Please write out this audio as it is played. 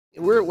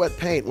We're at Wet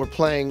Paint. We're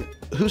playing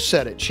Who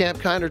Said It, Champ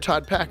Kind or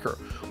Todd Packer?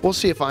 We'll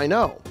see if I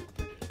know.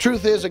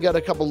 Truth is, I got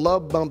a couple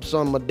love bumps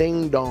on my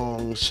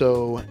ding-dong,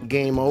 so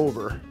game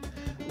over.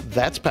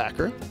 That's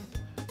Packer.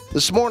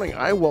 This morning,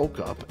 I woke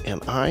up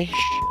and I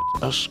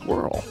shit a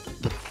squirrel.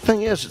 The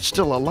thing is, it's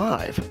still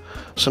alive.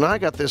 So now I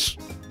got this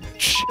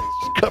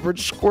shit-covered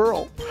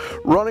squirrel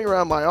running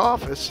around my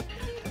office,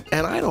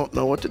 and I don't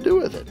know what to do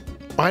with it.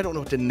 I don't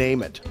know what to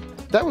name it.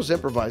 That was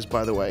improvised,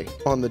 by the way,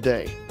 on the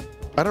day.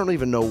 I don't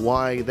even know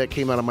why that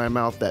came out of my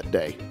mouth that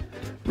day.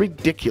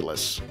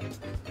 Ridiculous.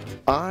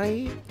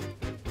 I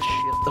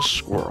shit a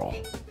squirrel.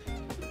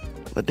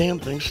 The damn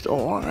thing's still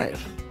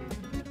alive.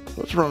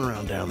 Let's run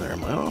around down there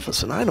in my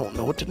office, and I don't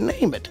know what to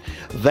name it.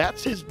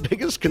 That's his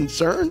biggest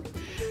concern?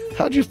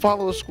 How'd you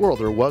follow a squirrel?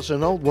 There was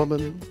an old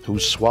woman who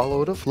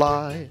swallowed a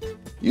fly.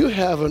 You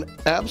have an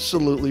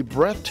absolutely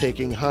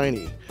breathtaking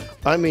hiney.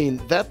 I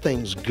mean, that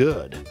thing's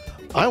good.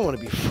 I want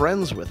to be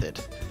friends with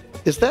it.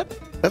 That's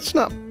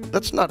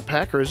not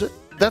Packer, is it?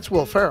 That's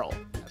Will Ferrell.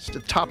 It's the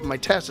top of my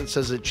test. It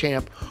says a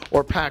Champ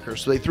or Packer,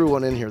 so they threw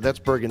one in here. That's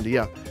Burgundy,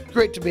 yeah.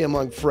 Great to be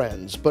among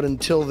friends, but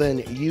until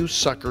then, you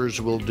suckers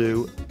will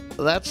do.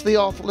 That's the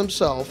awful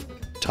himself,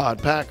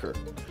 Todd Packer.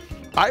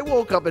 I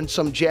woke up in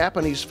some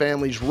Japanese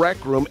family's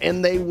rec room,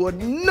 and they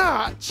would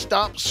not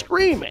stop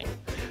screaming.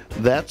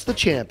 That's the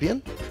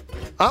champion.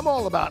 I'm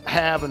all about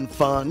having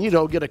fun,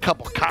 get a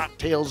couple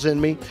cocktails in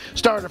me,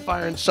 start a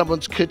fire in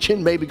someone's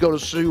kitchen, maybe go to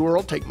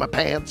SeaWorld, take my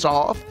pants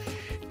off.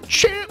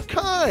 Champ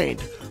Kind,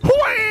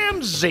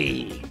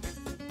 whamsy.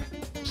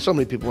 So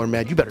many people are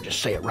mad. You better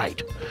just say it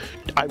right.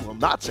 I will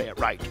not say it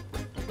right.